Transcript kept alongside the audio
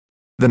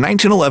The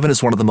 1911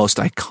 is one of the most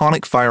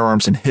iconic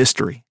firearms in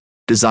history.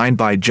 Designed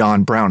by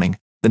John Browning,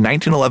 the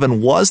 1911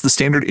 was the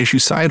standard issue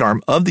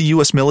sidearm of the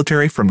U.S.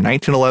 military from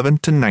 1911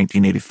 to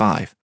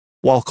 1985.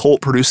 While Colt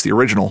produced the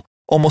original,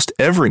 almost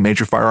every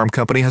major firearm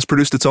company has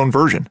produced its own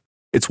version.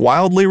 It's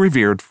wildly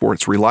revered for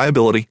its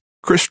reliability,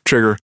 crisp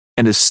trigger,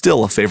 and is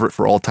still a favorite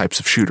for all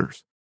types of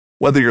shooters.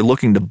 Whether you're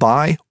looking to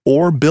buy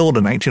or build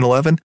a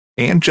 1911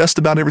 and just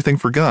about everything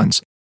for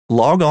guns,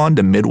 log on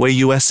to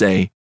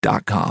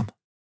MidwayUSA.com.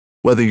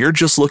 Whether you're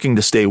just looking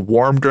to stay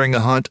warm during a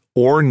hunt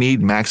or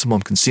need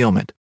maximum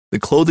concealment, the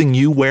clothing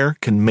you wear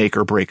can make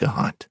or break a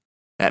hunt.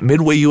 At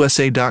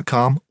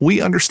MidwayUSA.com, we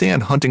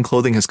understand hunting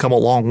clothing has come a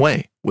long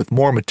way with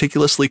more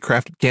meticulously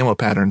crafted camo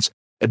patterns,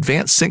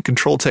 advanced scent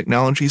control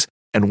technologies,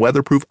 and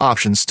weatherproof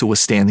options to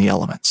withstand the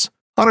elements.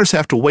 Hunters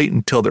have to wait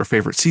until their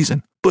favorite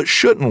season, but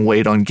shouldn't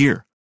wait on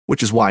gear,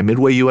 which is why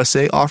Midway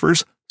USA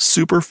offers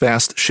super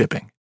fast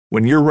shipping.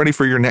 When you're ready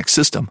for your next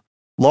system,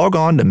 log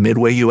on to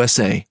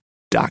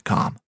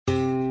MidwayUSA.com.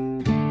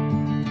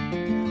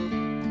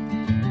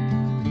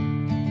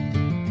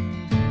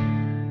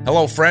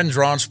 Hello, friends.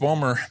 Ron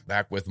Spomer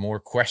back with more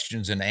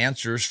questions and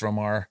answers from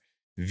our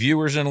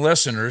viewers and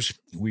listeners.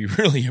 We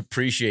really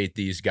appreciate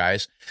these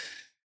guys.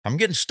 I'm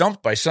getting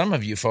stumped by some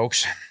of you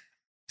folks.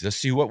 Let's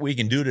see what we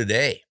can do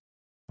today.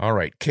 All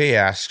right. Kay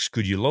asks,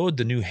 could you load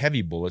the new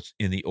heavy bullets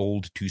in the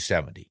old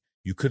 270?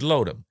 You could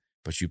load them,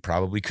 but you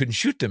probably couldn't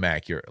shoot them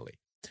accurately.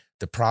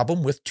 The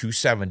problem with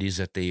 270s is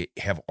that they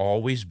have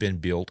always been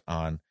built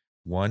on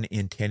 1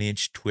 in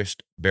 10-inch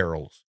twist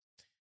barrels.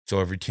 So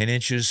every 10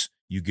 inches,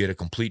 you get a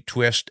complete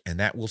twist, and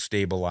that will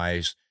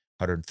stabilize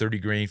 130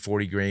 grain,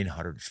 40 grain,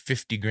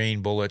 150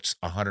 grain bullets,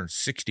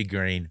 160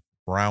 grain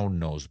round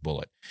nose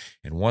bullet.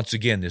 And once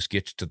again, this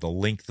gets to the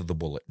length of the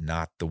bullet,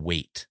 not the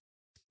weight.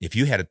 If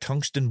you had a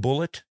tungsten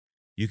bullet,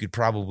 you could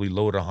probably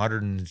load a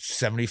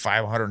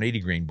 175, 180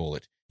 grain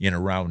bullet in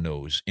a round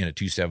nose in a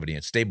 270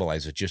 and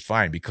stabilize it just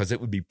fine because it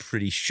would be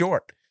pretty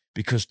short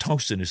because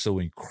tungsten is so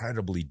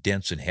incredibly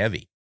dense and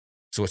heavy.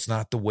 So it's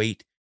not the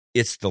weight,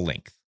 it's the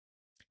length.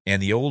 And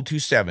the old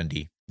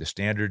 270, the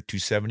standard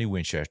 270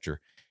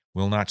 Winchester,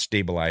 will not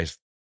stabilize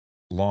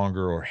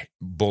longer or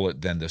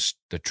bullet than the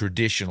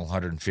traditional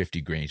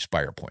 150 grain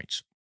Spire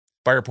points.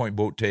 Spire point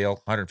boat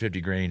tail, 150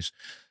 grains,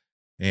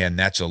 and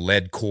that's a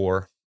lead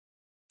core,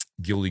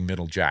 gilding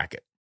middle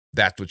jacket.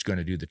 That's what's going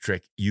to do the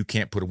trick. You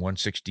can't put a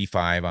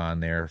 165 on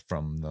there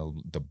from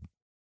the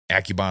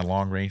AccuBond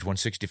long range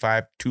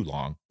 165, too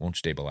long, won't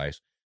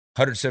stabilize.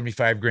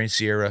 175 grain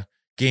Sierra,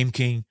 Game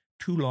King,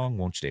 too long,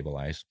 won't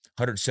stabilize.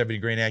 170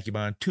 grain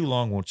AccuBond, too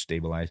long, won't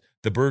stabilize.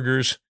 The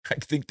Burgers, I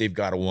think they've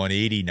got a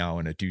 180 now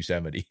in a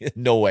 270.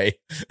 No way.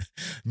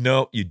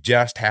 No, you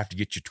just have to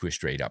get your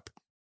twist rate up.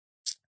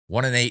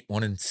 1 in 8,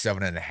 1 in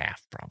 7.5,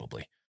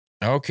 probably.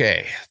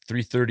 Okay,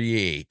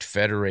 338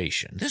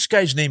 Federation. This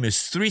guy's name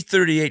is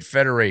 338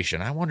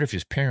 Federation. I wonder if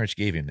his parents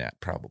gave him that.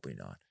 Probably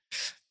not.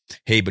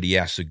 Hey, but he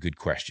asks a good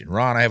question.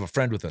 Ron, I have a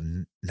friend with a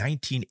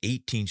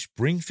 1918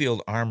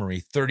 Springfield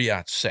Armory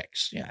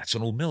 30-06. Yeah, it's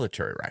an old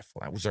military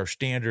rifle. That was our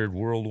standard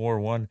World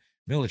War I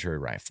military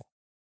rifle.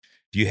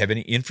 Do you have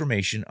any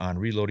information on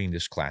reloading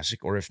this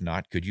classic? Or if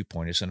not, could you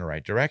point us in the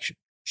right direction?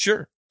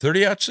 Sure,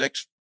 30-06.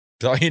 That's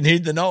all you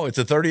need to know. It's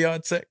a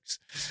 30-06.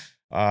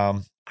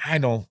 I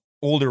know,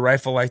 older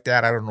rifle like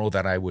that, I don't know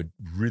that I would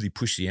really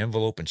push the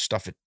envelope and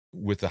stuff it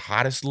with the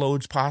hottest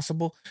loads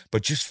possible,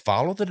 but just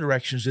follow the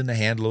directions in the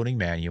hand loading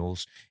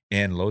manuals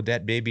and load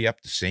that baby up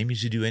the same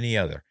as you do any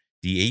other.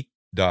 The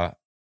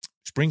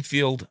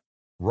Springfield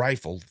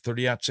rifle,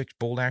 30-06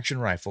 bolt action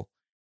rifle,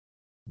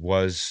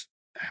 was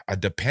a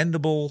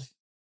dependable,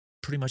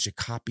 pretty much a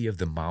copy of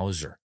the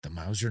Mauser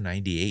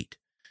 98.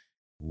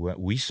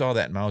 We saw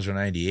that Mauser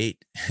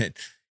 98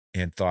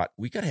 and thought,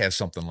 we got to have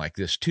something like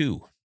this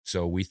too.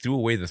 So we threw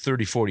away the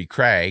 30-40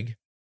 Krag,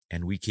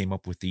 and we came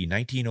up with the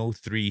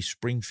 1903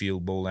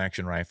 Springfield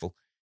bolt-action rifle,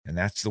 and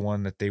that's the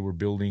one that they were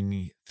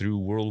building through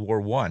World War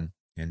I.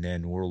 And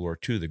then World War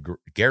II, the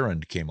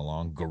Garand came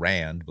along,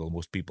 Garand. Well,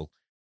 most people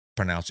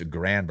pronounce it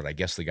Garand, but I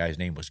guess the guy's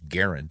name was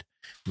Garand,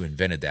 who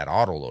invented that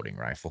auto-loading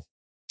rifle.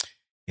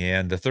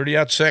 And the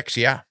 30-06,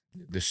 yeah,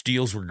 the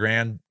steels were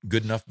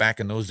good enough back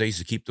in those days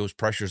to keep those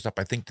pressures up.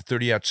 I think the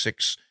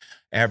 30-06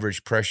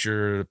 average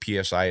pressure,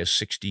 PSI, is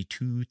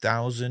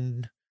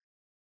 62,000,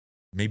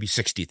 maybe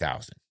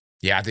 60,000.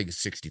 Yeah, I think it's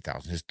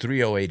 60,000. His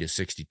 308 is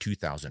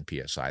 62,000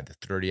 PSI. The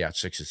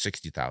 30-06 is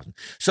 60,000.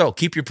 So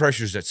keep your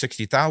pressures at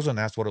 60,000.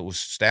 That's what it was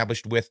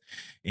established with,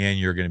 and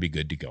you're going to be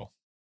good to go.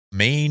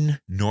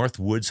 Maine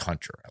Northwoods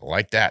Hunter. I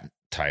like that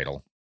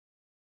title.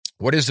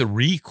 What is the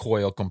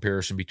recoil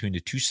comparison between the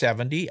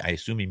 270, I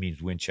assume he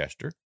means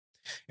Winchester,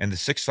 and the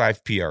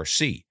 6.5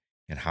 PRC?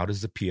 And how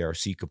does the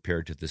PRC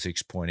compare to the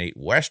 6.8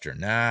 Western?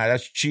 Nah,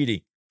 that's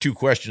cheating. 2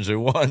 questions at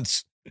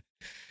once.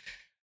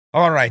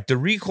 All right, the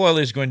recoil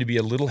is going to be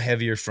a little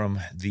heavier from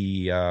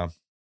the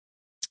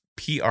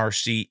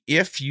PRC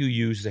if you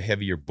use the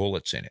heavier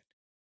bullets in it.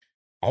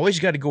 Always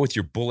got to go with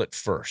your bullet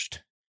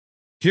first.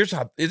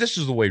 This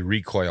is the way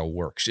recoil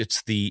works.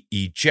 It's the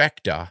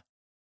ejecta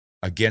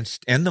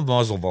and the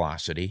muzzle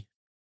velocity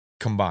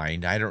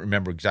combined, I don't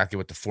remember exactly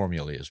what the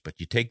formula is, but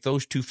you take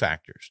those two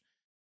factors,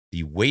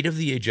 the weight of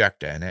the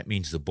ejecta, and that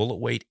means the bullet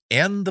weight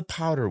and the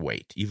powder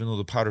weight, even though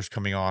the powder's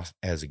coming off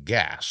as a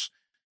gas,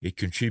 it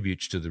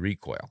contributes to the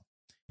recoil.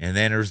 And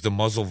then there's the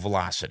muzzle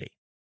velocity.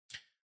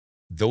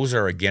 Those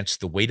are against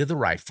the weight of the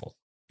rifle,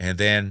 and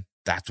then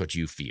that's what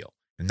you feel.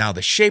 And now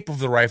the shape of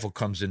the rifle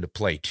comes into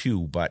play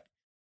too, but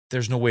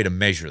there's no way to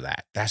measure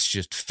that. That's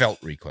just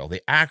felt recoil.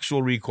 The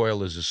actual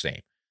recoil is the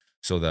same.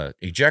 So the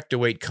ejecta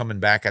weight coming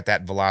back at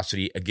that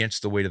velocity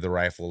against the weight of the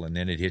rifle, and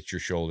then it hits your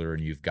shoulder,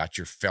 and you've got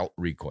your felt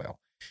recoil.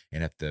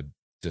 And if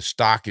the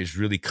stock is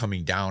really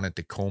coming down at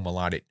the comb a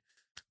lot, it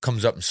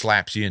comes up and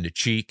slaps you in the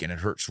cheek, and it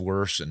hurts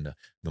worse. And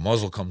the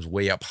muzzle comes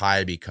way up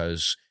high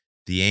because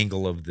the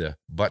angle of the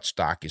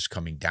buttstock is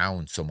coming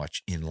down so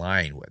much in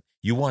line with.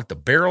 You want the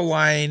barrel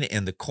line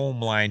and the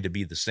comb line to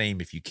be the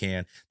same if you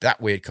can.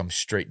 That way it comes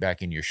straight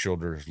back in your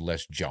shoulder,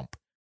 less jump.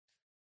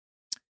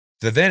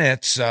 So then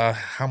it's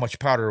how much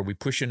powder are we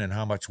pushing and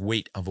how much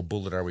weight of a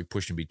bullet are we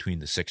pushing between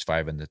the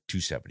 6.5 and the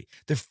 270.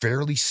 They're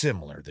fairly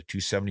similar. The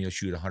 270 will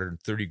shoot a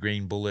 130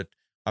 grain bullet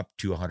up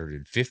to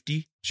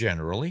 150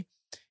 generally,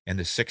 and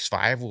the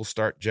 6.5 will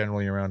start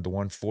generally around the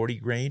 140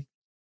 grain,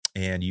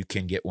 and you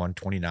can get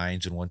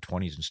 129s and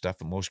 120s and stuff,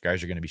 and most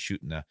guys are going to be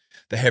shooting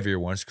the heavier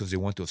ones because they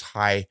want those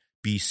high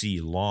BC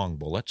long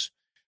bullets.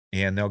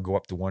 And they'll go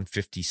up to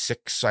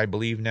 156, I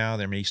believe now.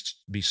 There may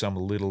be some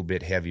a little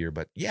bit heavier,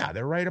 but yeah,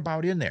 they're right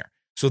about in there.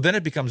 So then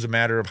it becomes a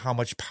matter of how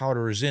much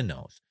powder is in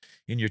those.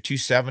 In your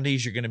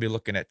 270s, you're going to be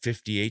looking at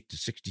 58 to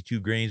 62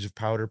 grains of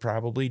powder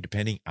probably,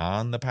 depending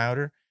on the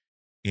powder.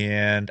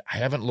 And I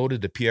haven't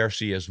loaded the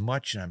PRC as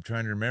much, and I'm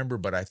trying to remember,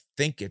 but I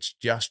think it's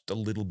just a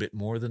little bit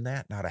more than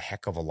that, not a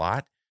heck of a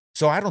lot.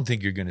 So I don't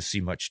think you're going to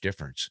see much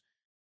difference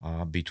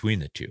between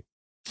the two.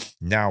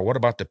 Now, what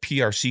about the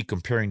PRC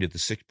comparing to the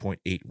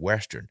 6.8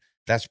 Western?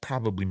 That's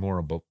probably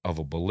more of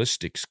a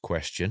ballistics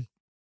question.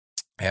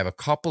 I have a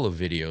couple of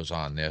videos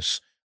on this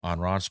on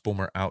Ron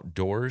Spomer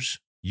Outdoors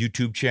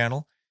YouTube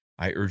channel.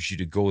 I urge you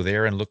to go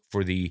there and look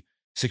for the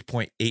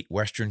 6.8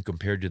 Western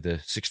compared to the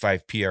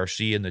 6.5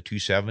 PRC and the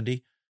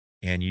 270,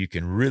 and you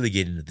can really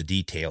get into the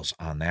details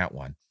on that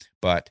one.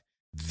 But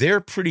they're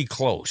pretty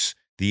close.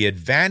 The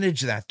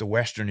advantage that the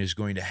Western is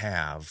going to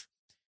have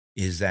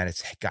is that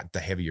it's got the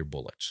heavier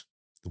bullets.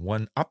 The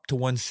one up to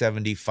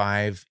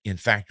 175 in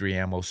factory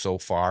ammo so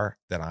far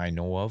that I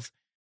know of.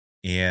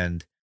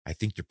 And I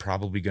think you're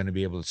probably going to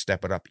be able to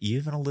step it up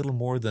even a little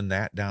more than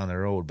that down the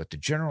road. But the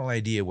general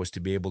idea was to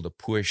be able to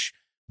push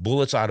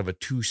bullets out of a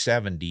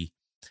 270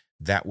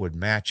 that would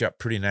match up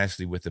pretty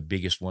nicely with the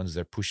biggest ones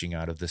they're pushing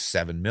out of the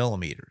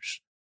 7mm.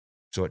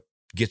 So it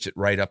gets it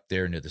right up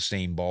there into the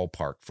same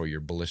ballpark for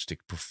your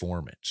ballistic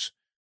performance.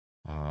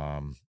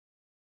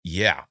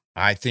 Yeah,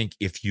 I think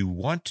if you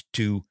want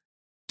to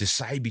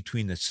decide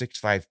between the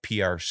 6.5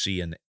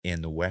 PRC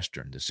and the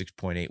Western, the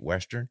 6.8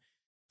 Western,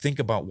 think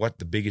about what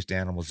the biggest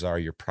animals are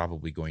you're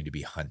probably going to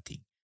be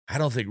hunting. I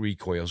don't think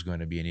recoil is going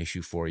to be an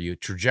issue for you.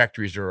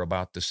 Trajectories are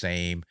about the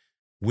same.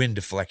 Wind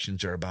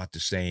deflections are about the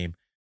same.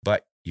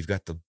 But you've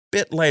got the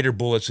bit lighter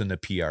bullets in the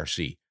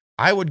PRC.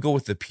 I would go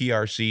with the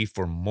PRC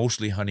for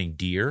mostly hunting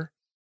deer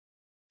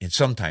and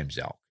sometimes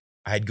elk.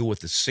 I'd go with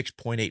the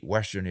 6.8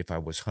 Western if I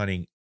was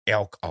hunting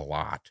elk a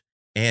lot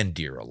and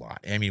deer a lot.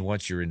 I mean,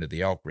 once you're into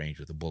the elk range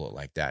with a bullet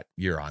like that,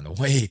 you're on the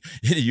way.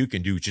 You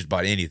can do just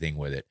about anything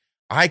with it.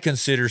 I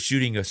consider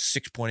shooting a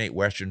 6.8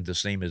 Western the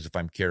same as if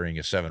I'm carrying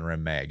a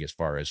 7-rem mag as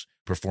far as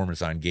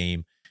performance on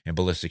game and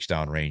ballistics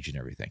down range and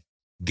everything.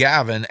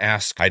 Gavin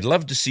asks, I'd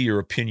love to see your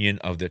opinion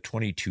of the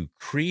 22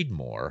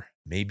 Creedmoor.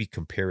 Maybe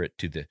compare it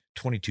to the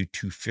 22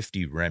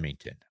 250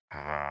 Remington.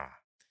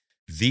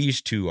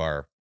 These two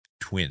are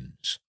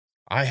twins.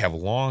 I have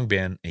long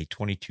been a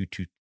 22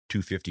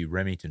 250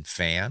 Remington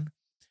fan.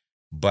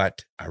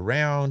 But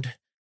around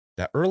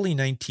the early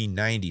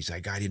 1990s, I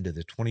got into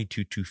the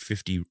 22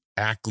 250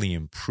 Ackley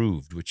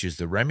Improved, which is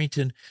the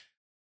Remington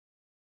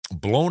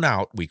blown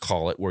out, we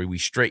call it, where we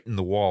straighten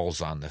the walls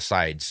on the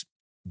sides,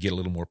 get a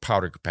little more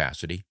powder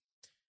capacity,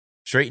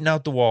 straighten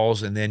out the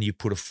walls, and then you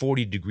put a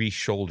 40-degree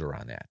shoulder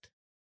on that.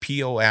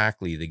 P.O.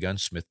 Ackley, the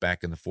gunsmith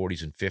back in the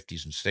 40s and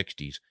 50s and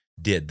 60s,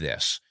 did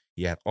this.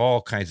 He had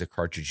all kinds of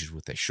cartridges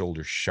with a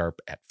shoulder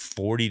sharp at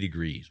 40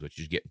 degrees, which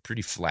is getting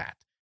pretty flat.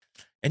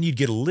 And you'd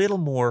get a little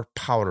more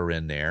powder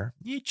in there.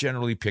 You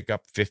generally pick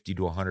up 50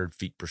 to 100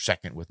 feet per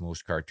second with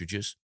most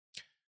cartridges.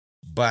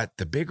 But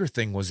the bigger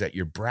thing was that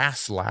your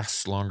brass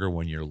lasts longer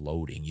when you're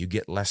loading. You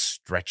get less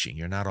stretching.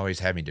 You're not always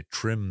having to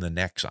trim the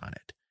necks on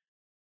it.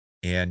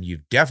 And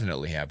you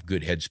definitely have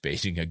good head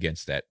spacing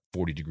against that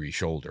 40-degree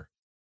shoulder.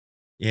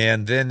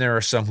 And then there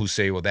are some who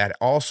say, well, that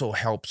also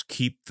helps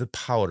keep the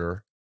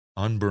powder,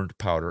 unburnt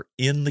powder,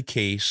 in the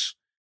case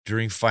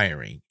during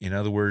firing. In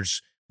other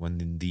words,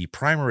 when the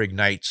primer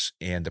ignites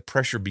and the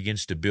pressure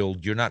begins to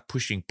build, you're not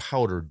pushing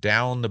powder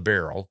down the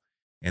barrel,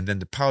 and then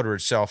the powder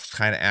itself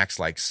kind of acts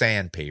like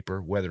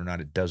sandpaper. Whether or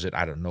not it does it,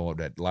 I don't know.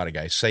 A lot of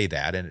guys say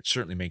that, and it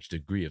certainly makes a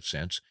degree of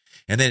sense.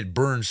 And then it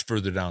burns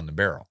further down the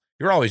barrel.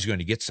 You're always going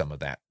to get some of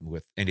that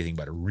with anything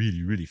but a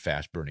really, really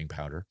fast burning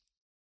powder.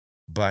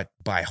 But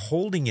by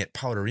holding it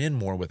powder in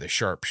more with a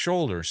sharp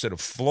shoulder, instead of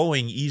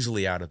flowing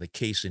easily out of the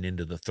case and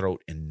into the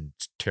throat and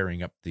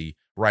tearing up the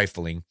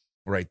rifling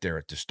right there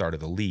at the start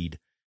of the lead,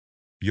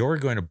 you're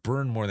going to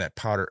burn more of that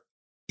powder,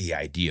 the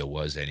idea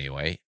was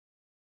anyway,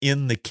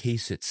 in the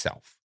case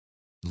itself.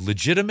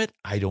 Legitimate?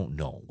 I don't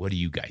know. What do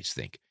you guys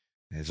think?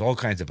 There's all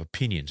kinds of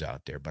opinions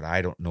out there, but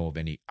I don't know of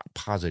any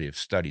positive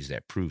studies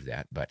that prove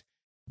that. But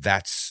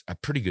that's a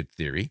pretty good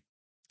theory.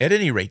 At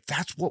any rate,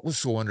 that's what was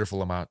so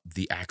wonderful about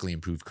the Ackley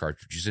improved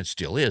cartridges, and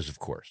still is, of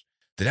course.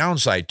 The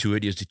downside to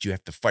it is that you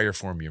have to fire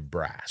form your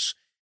brass.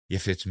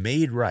 If it's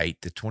made right,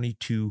 the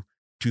 22-250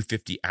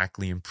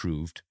 Ackley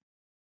improved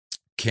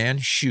can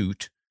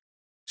shoot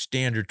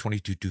standard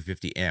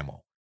 22-250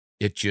 ammo.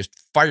 It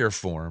just fire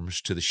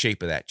forms to the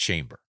shape of that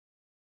chamber.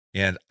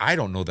 And I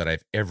don't know that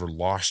I've ever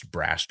lost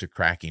brass to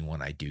cracking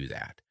when I do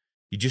that.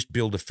 You just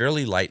build a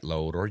fairly light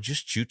load or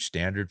just shoot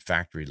standard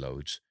factory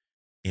loads,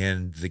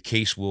 and the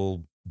case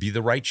will be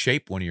the right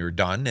shape when you're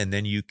done, and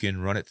then you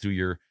can run it through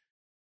your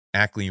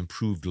Ackley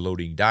improved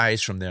loading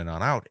dies from then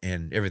on out,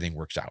 and everything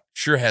works out.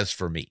 Sure has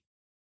for me.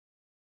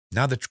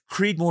 Now the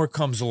Creedmoor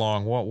comes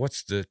along. Well,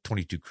 what's the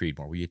 22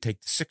 Creedmoor? Well, you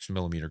take the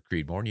 6mm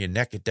Creedmoor and you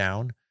neck it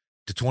down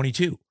to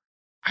 22.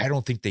 I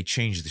don't think they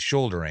changed the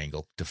shoulder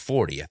angle to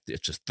 40.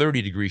 It's a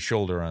 30-degree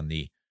shoulder on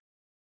the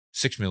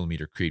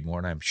 6mm Creedmoor,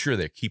 and I'm sure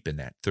they're keeping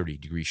that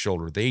 30-degree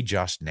shoulder. They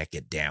just neck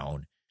it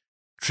down.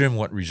 Trim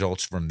what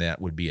results from that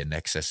would be an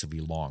excessively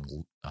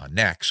long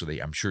neck, so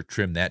I'm sure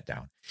trim that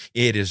down.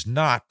 It is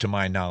not, to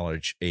my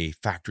knowledge, a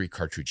factory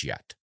cartridge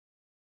yet.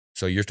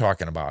 So you're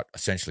talking about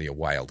essentially a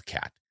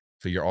wildcat.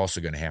 So you're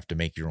also going to have to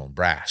make your own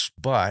brass,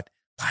 but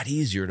a lot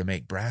easier to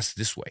make brass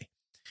this way.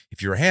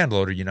 If you're a hand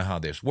loader, you know how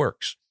this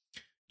works.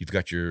 You've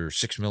got your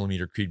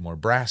 6mm Creedmoor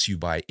brass. You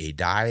buy a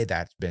die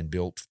that's been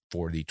built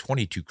for the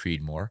 22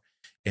 Creedmoor,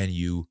 and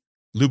you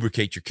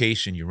lubricate your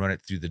case and you run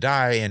it through the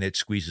die, and it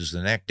squeezes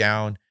the neck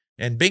down,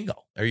 and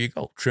bingo, there you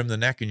go. Trim the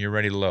neck and you're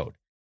ready to load.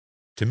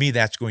 To me,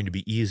 that's going to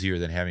be easier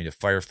than having to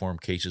fire form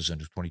cases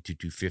into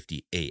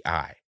 22-250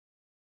 AI.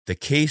 The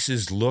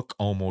cases look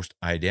almost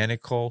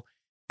identical.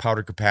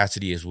 Powder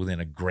capacity is within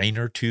a grain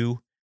or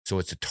two, so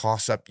it's a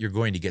toss-up. You're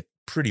going to get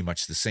pretty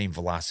much the same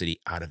velocity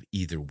out of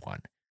either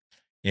one.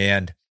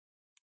 And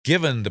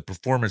given the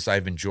performance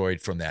I've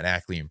enjoyed from that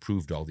Ackley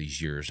improved all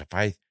these years, if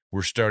I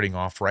were starting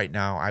off right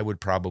now, I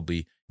would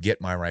probably get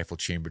my rifle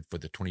chambered for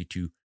the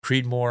 22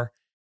 Creedmoor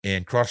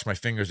and cross my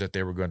fingers that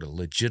they were going to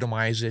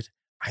legitimize it.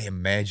 I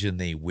imagine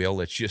they will.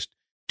 It's just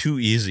too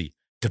easy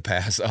to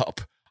pass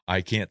up.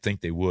 I can't think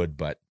they would,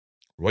 but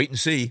wait and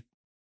see.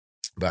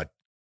 But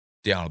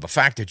the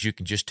fact that you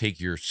can just take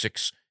your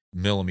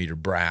 6mm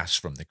brass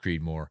from the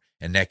Creedmoor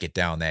and neck it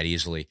down that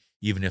easily,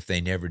 even if they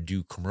never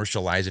do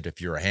commercialize it,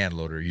 if you're a hand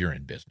loader, you're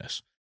in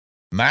business.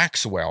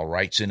 Maxwell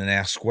writes in and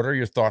asks, what are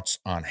your thoughts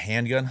on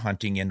handgun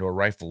hunting and/or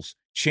rifles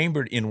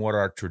chambered in what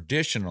are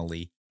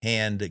traditionally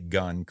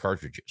handgun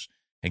cartridges?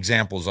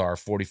 Examples are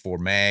 44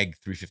 mag,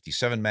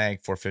 357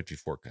 mag,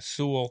 454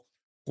 Casull,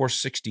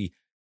 460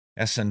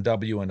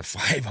 S&W, and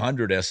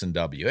 500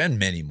 S&W, and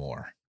many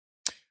more.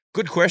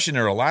 Good question.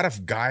 There are a lot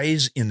of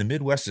guys in the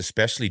Midwest,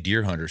 especially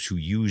deer hunters, who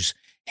use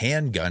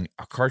handgun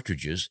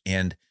cartridges,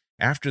 and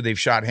after they've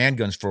shot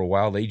handguns for a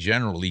while, they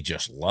generally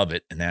just love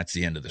it, and that's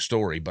the end of the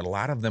story. But a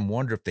lot of them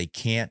wonder if they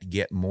can't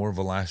get more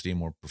velocity and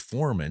more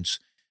performance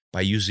by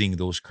using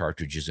those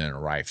cartridges in a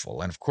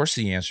rifle. And of course,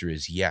 the answer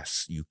is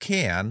yes, you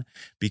can,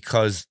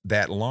 because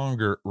that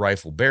longer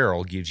rifle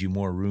barrel gives you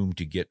more room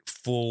to get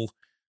full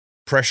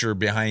pressure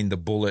behind the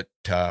bullet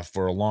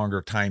for a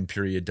longer time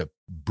period to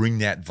bring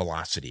that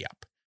velocity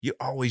up. You're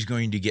always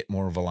going to get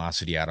more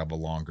velocity out of a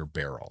longer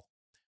barrel.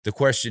 The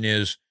question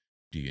is,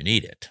 do you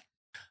need it?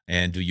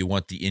 And do you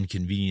want the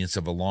inconvenience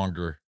of a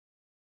longer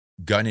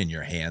gun in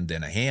your hand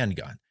than a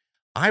handgun?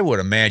 I would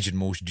imagine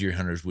most deer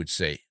hunters would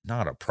say,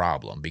 not a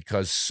problem,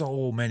 because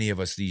so many of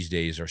us these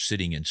days are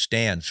sitting in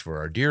stands for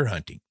our deer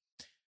hunting.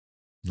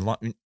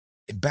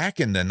 Back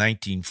in the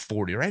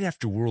 1940s, right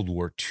after World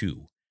War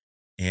II,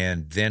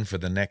 and then for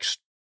the next,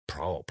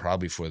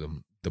 probably for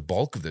the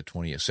bulk of the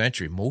 20th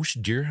century,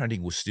 most deer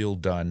hunting was still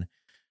done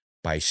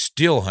by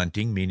still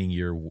hunting, meaning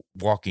you're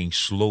walking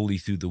slowly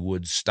through the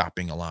woods,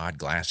 stopping a lot,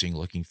 glassing,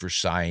 looking for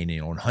sign,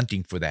 and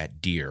hunting for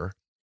that deer,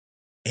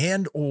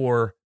 and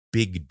or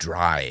big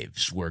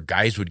drives where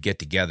guys would get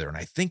together. And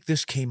I think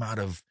this came out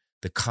of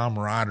the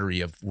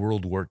camaraderie of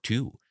World War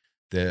II.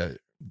 The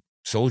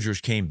soldiers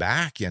came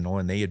back,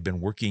 and they had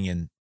been working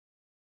in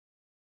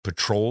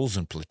patrols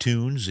and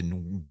platoons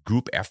and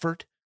group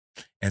effort,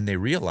 and they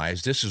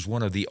realized this is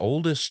one of the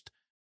oldest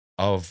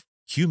of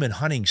human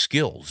hunting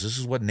skills. This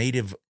is what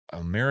Native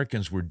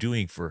Americans were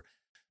doing for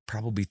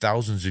probably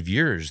thousands of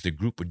years. The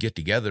group would get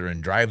together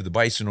and drive the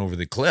bison over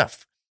the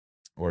cliff,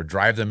 or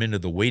drive them into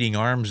the waiting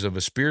arms of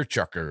a spear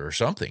chucker or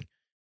something.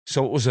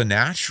 So it was a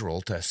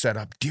natural to set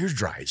up deer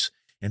drives.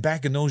 And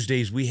back in those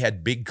days, we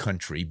had bigger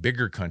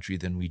country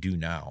than we do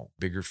now,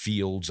 bigger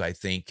fields, I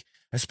think,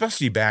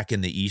 especially back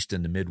in the East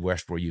and the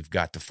Midwest, where you've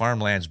got the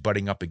farmlands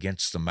butting up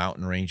against the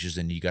mountain ranges,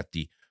 and you got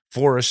the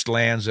forest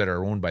lands that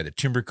are owned by the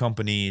timber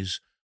companies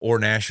or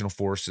national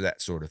forests,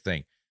 that sort of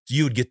thing. So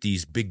you would get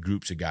these big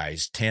groups of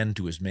guys, 10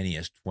 to as many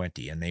as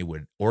 20, and they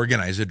would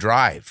organize a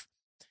drive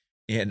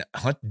and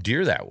hunt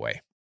deer that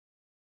way.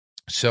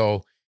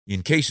 So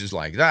in cases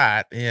like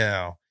that,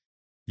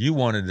 you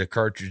wanted a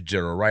cartridge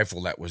or a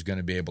rifle that was going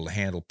to be able to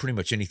handle pretty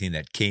much anything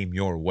that came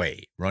your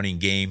way. Running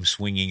game,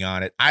 swinging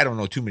on it. I don't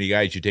know too many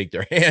guys who take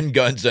their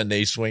handguns and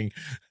they swing.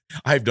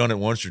 I've done it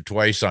once or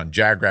twice on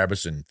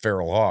jackrabbits and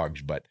feral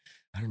hogs, but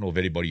I don't know of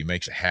anybody who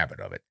makes a habit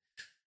of it.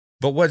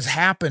 But what's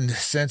happened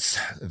since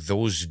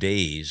those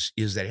days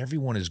is that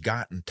everyone has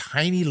gotten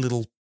tiny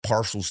little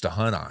parcels to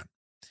hunt on,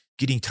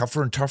 getting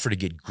tougher and tougher to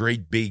get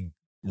great big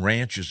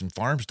ranches and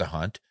farms to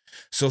hunt.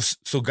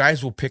 So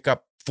guys will pick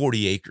up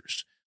 40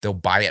 acres. They'll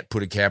buy it,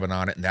 put a cabin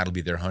on it, and that'll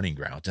be their hunting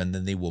grounds. And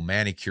then they will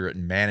manicure it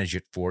and manage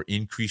it for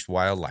increased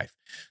wildlife.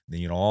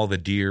 Then, all the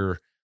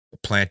deer,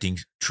 planting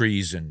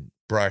trees and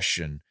brush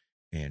and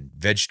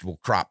vegetable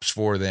crops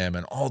for them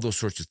and all those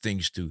sorts of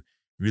things to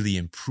really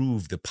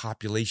improve the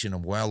population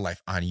of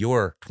wildlife on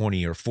your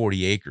 20 or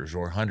 40 acres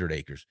or 100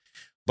 acres.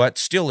 But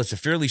still, it's a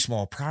fairly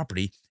small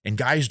property, and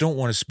guys don't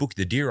want to spook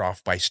the deer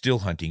off by still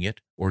hunting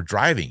it or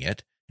driving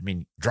it. I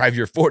mean, drive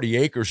your 40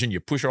 acres and you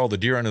push all the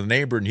deer onto the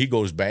neighbor and he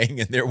goes bang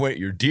and there went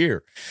your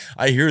deer.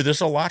 I hear this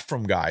a lot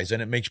from guys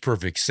and it makes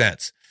perfect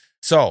sense.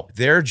 So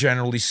they're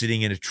generally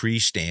sitting in a tree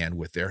stand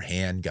with their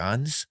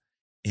handguns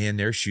and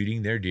they're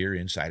shooting their deer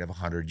inside of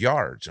 100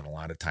 yards. And a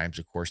lot of times,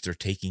 of course, they're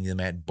taking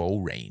them at bow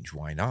range.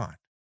 Why not?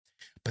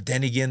 But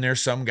then again,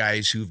 there's some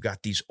guys who've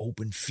got these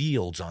open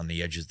fields on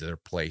the edges of their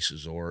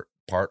places or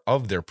part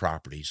of their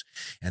properties,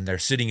 and they're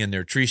sitting in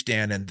their tree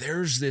stand, and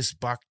there's this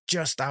buck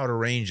just out of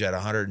range at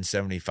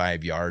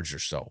 175 yards or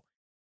so.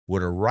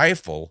 Would a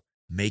rifle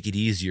make it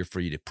easier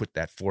for you to put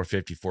that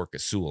 454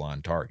 Casull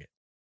on target?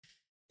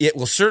 It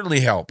will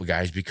certainly help,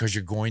 guys, because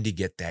you're going to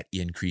get that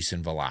increase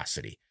in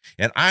velocity.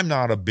 And I'm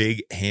not a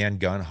big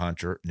handgun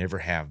hunter, never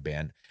have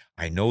been.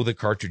 I know the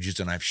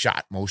cartridges, and I've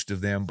shot most of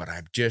them, but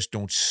I just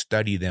don't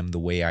study them the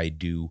way I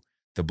do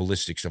the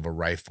ballistics of a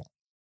rifle.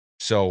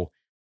 So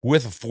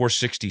with a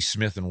 460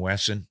 Smith &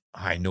 Wesson,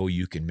 I know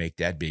you can make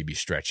that baby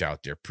stretch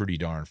out there pretty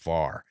darn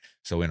far.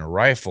 So in a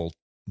rifle,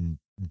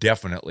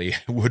 definitely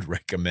would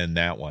recommend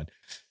that one.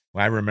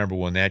 I remember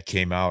when that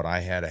came out, I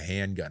had a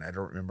handgun. I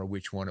don't remember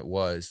which one it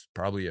was,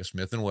 probably a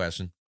Smith &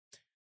 Wesson.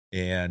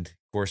 And,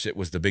 of course, it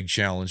was the big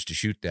challenge to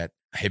shoot that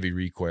heavy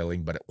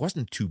recoiling, but it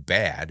wasn't too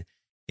bad.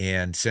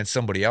 And since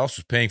somebody else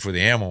was paying for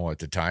the ammo at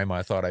the time,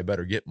 I thought I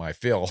better get my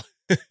fill.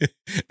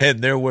 And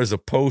there was a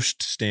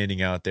post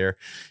standing out there,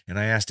 and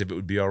I asked if it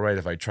would be all right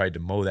if I tried to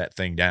mow that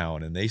thing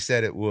down, and they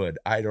said it would.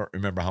 I don't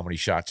remember how many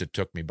shots it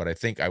took me, but I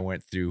think I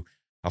went through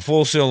a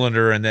full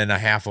cylinder and then a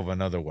half of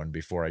another one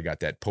before I got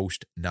that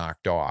post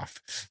knocked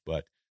off.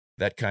 But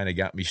that kind of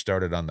got me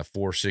started on the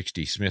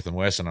 460 Smith &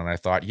 Wesson, and I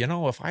thought,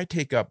 if I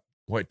take up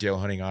whitetail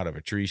hunting out of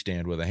a tree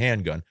stand with a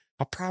handgun,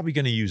 I'm probably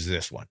going to use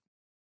this one.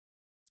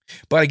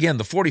 But again,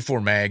 the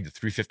 44 mag, the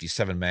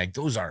 357 mag,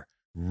 those are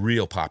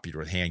real popular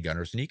with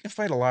handgunners, and you can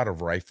find a lot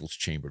of rifles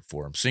chambered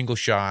for them. Single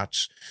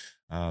shots.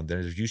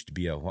 There used to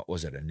be a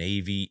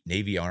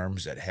Navy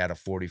Arms that had a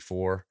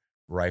 44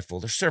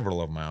 rifle. There's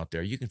several of them out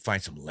there. You can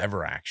find some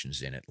lever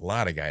actions in it. A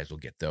lot of guys will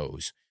get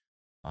those.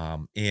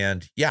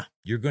 And yeah,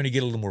 you're going to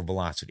get a little more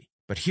velocity.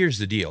 But here's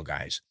the deal,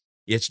 guys.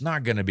 It's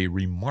not going to be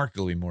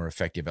remarkably more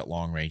effective at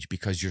long range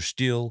because you're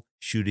still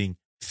shooting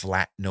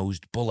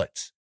flat-nosed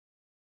bullets.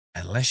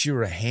 Unless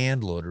you're a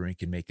hand loader and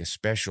can make a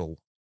special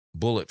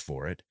bullet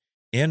for it,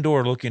 and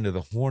or look into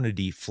the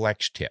Hornady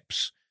Flex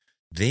tips.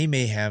 They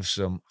may have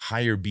some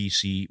higher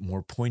BC,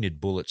 more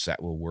pointed bullets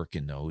that will work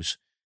in those.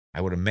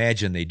 I would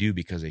imagine they do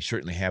because they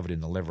certainly have it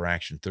in the lever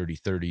action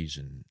 30-30s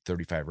and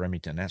 35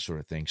 Remington, that sort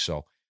of thing.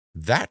 So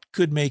that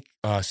could make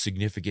a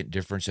significant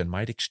difference and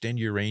might extend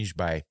your range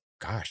by,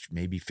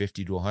 maybe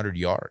 50 to 100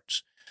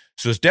 yards.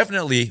 So it's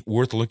definitely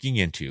worth looking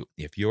into.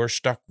 If you're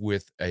stuck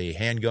with a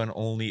handgun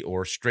only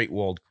or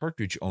straight-walled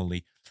cartridge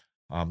only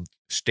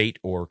state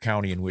or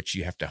county in which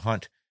you have to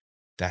hunt,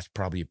 that's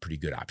probably a pretty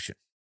good option.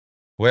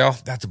 Well,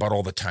 that's about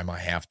all the time I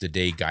have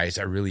today, guys.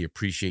 I really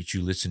appreciate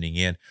you listening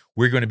in.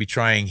 We're going to be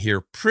trying here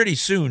pretty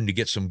soon to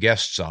get some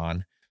guests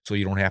on so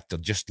you don't have to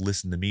just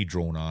listen to me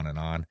drone on and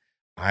on.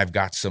 I've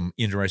got some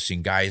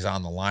interesting guys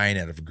on the line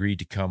that have agreed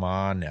to come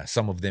on.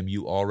 Some of them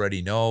you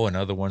already know, and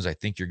other ones I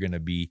think you're going to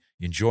be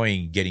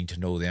enjoying getting to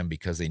know them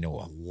because they know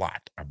a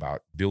lot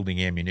about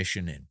building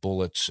ammunition and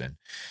bullets and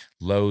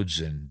loads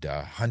and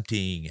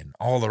hunting and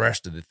all the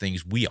rest of the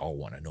things we all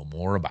want to know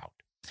more about.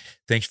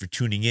 Thanks for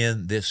tuning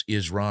in. This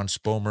is Ron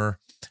Spomer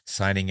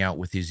signing out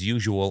with his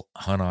usual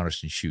hunt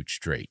honest and shoot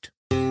straight.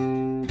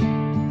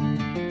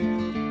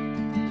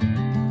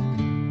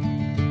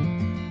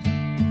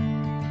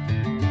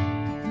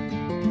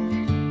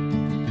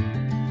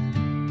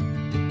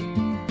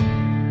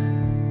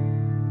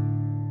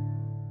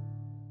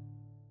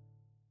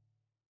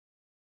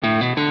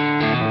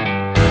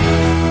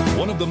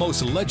 One of the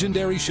most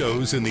legendary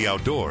shows in the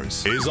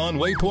outdoors is on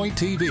Waypoint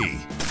TV.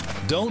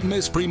 Don't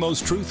miss Primo's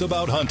Truth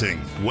About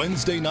Hunting,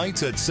 Wednesday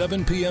nights at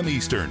 7 p.m.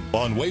 Eastern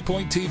on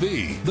Waypoint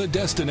TV, the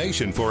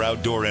destination for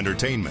outdoor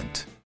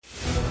entertainment.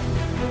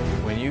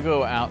 When you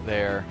go out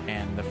there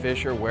and the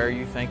fish are where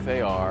you think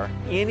they are,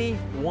 any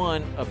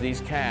one of these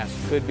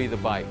casts could be the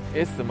bite.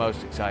 It's the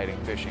most exciting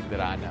fishing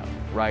that I know,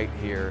 right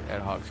here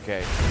at Hawks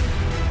Cave.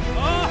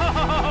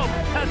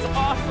 Oh, that's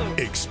awesome!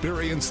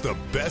 Experience the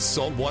best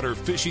saltwater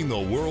fishing the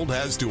world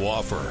has to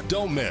offer.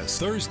 Don't miss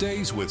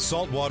Thursdays with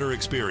Saltwater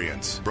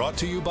Experience, brought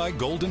to you by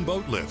Golden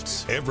Boat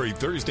Lifts, every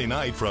Thursday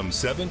night from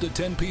 7 to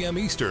 10 p.m.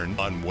 Eastern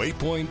on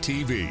Waypoint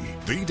TV,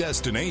 the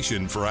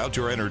destination for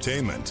outdoor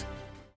entertainment.